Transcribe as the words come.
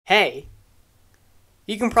Hey,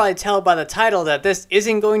 you can probably tell by the title that this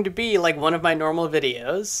isn't going to be like one of my normal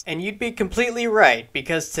videos. And you'd be completely right,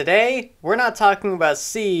 because today, we're not talking about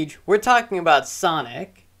Siege, we're talking about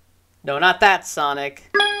Sonic. No, not that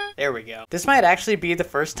Sonic. There we go. This might actually be the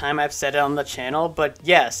first time I've said it on the channel, but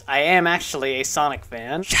yes, I am actually a Sonic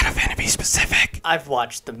fan. Shadow fan to be specific. I've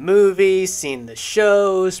watched the movies, seen the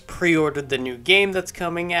shows, pre-ordered the new game that's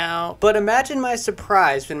coming out. But imagine my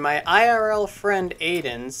surprise when my IRL friend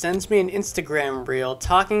Aidan sends me an Instagram reel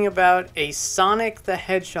talking about a Sonic the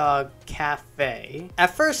Hedgehog cafe.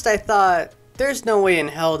 At first I thought, there's no way in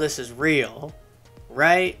hell this is real.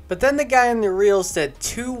 Right? But then the guy in the reel said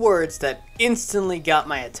two words that instantly got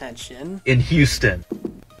my attention. In Houston.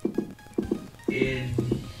 In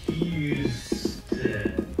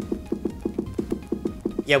Houston.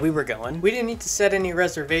 Yeah, we were going. We didn't need to set any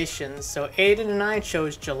reservations, so Aidan and I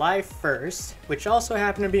chose July 1st, which also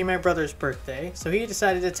happened to be my brother's birthday, so he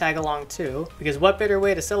decided to tag along too, because what better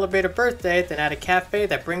way to celebrate a birthday than at a cafe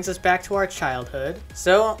that brings us back to our childhood.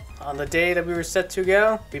 So, on the day that we were set to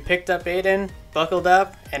go, we picked up Aidan, buckled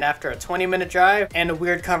up, and after a 20-minute drive and a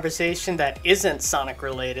weird conversation that isn't Sonic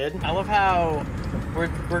related. I love how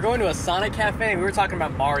we're going to a Sonic cafe and we were talking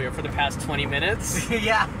about Mario for the past 20 minutes.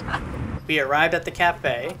 Yeah. We arrived at the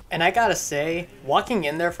cafe, and I gotta say, walking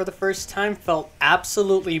in there for the first time felt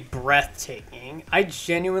absolutely breathtaking. I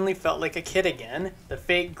genuinely felt like a kid again. The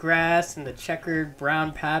fake grass and the checkered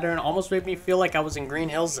brown pattern almost made me feel like I was in Green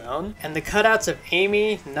Hill Zone. And the cutouts of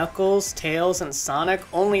Amy, Knuckles, Tails, and Sonic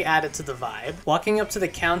only added to the vibe. Walking up to the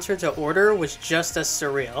counter to order was just as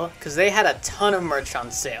surreal, because they had a ton of merch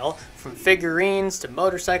on sale. From figurines, to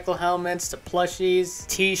motorcycle helmets, to plushies,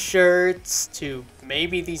 t-shirts, to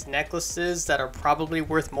maybe these necklaces that are probably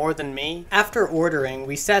worth more than me. After ordering,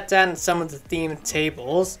 we sat down at some of the themed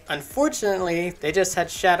tables. Unfortunately, they just had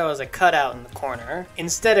Shadow as a cutout in the corner,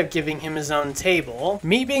 instead of giving him his own table.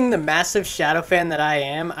 Me being the massive Shadow fan that I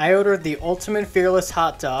am, I ordered the Ultimate Fearless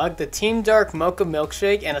hot dog, the Team Dark Mocha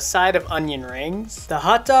milkshake, and a side of onion rings. The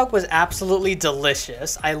hot dog was absolutely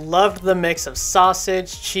delicious. I loved the mix of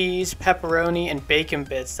sausage, cheese, pepperoni, and bacon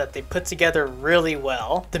bits that they put together really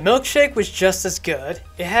well. The milkshake was just as good.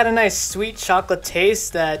 It had a nice sweet chocolate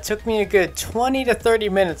taste that took me a good 20 to 30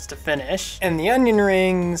 minutes to finish. And the onion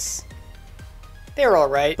rings, they were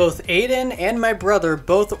alright. Both Aidan and my brother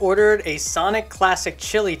both ordered a Sonic Classic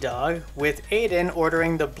Chili Dog, with Aidan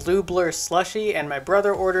ordering the Blue Blur Slushie and my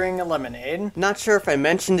brother ordering a lemonade. Not sure if I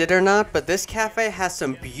mentioned it or not, but this cafe has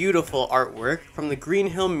some beautiful artwork, from the Green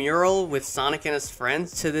Hill mural with Sonic and his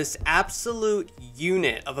friends to this absolute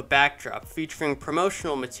unit of a backdrop featuring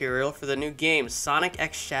promotional material for the new game Sonic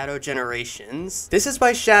X Shadow Generations. This is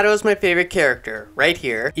why Shadow is my favorite character, right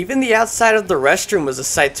here. Even the outside of the restroom was a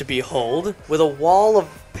sight to behold, with a wall of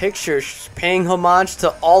pictures paying homage to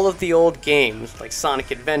all of the old games, like Sonic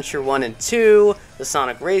Adventure 1 and 2, the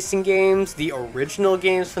Sonic Racing games, the original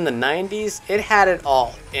games from the 90s. It had it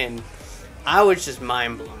all, and I was just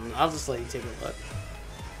mind blown. I'll just let you take a look.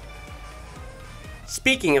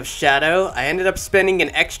 Speaking of Shadow, I ended up spending an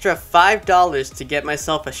extra $5 to get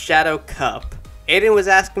myself a Shadow cup. Aidan was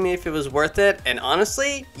asking me if it was worth it, and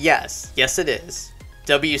honestly, yes it is.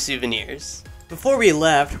 W Souvenirs. Before we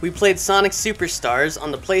left, we played Sonic Superstars on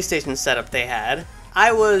the PlayStation setup they had.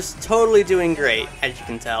 I was totally doing great, as you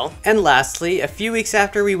can tell. And lastly, a few weeks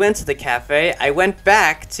after we went to the cafe, I went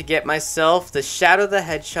back to get myself the Shadow the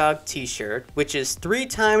Hedgehog t-shirt, which is 3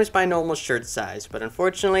 times my normal shirt size, but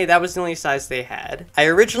unfortunately that was the only size they had. I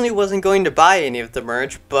originally wasn't going to buy any of the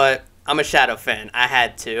merch, but I'm a Shadow fan, I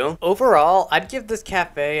had to. Overall, I'd give this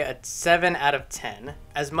cafe a 7 out of 10.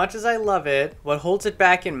 As much as I love it, what holds it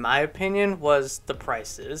back in my opinion was the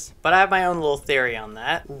prices. But I have my own little theory on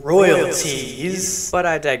that. Royalties! But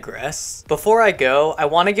I digress. Before I go, I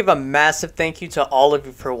want to give a massive thank you to all of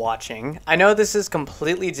you for watching. I know this is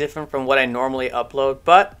completely different from what I normally upload,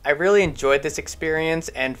 but I really enjoyed this experience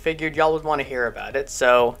and figured y'all would want to hear about it,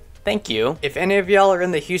 so thank you. If any of y'all are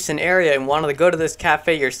in the Houston area and wanted to go to this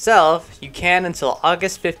cafe yourself, you can until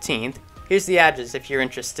August 15th. Here's the address if you're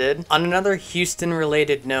interested. On another Houston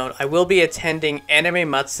related note, I will be attending Anime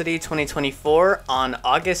Matsuri 2024 on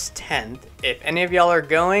August 10th. If any of y'all are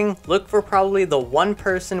going, look for probably the one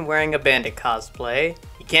person wearing a bandit cosplay.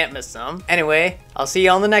 You can't miss them. Anyway, I'll see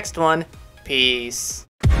you on the next one. Peace.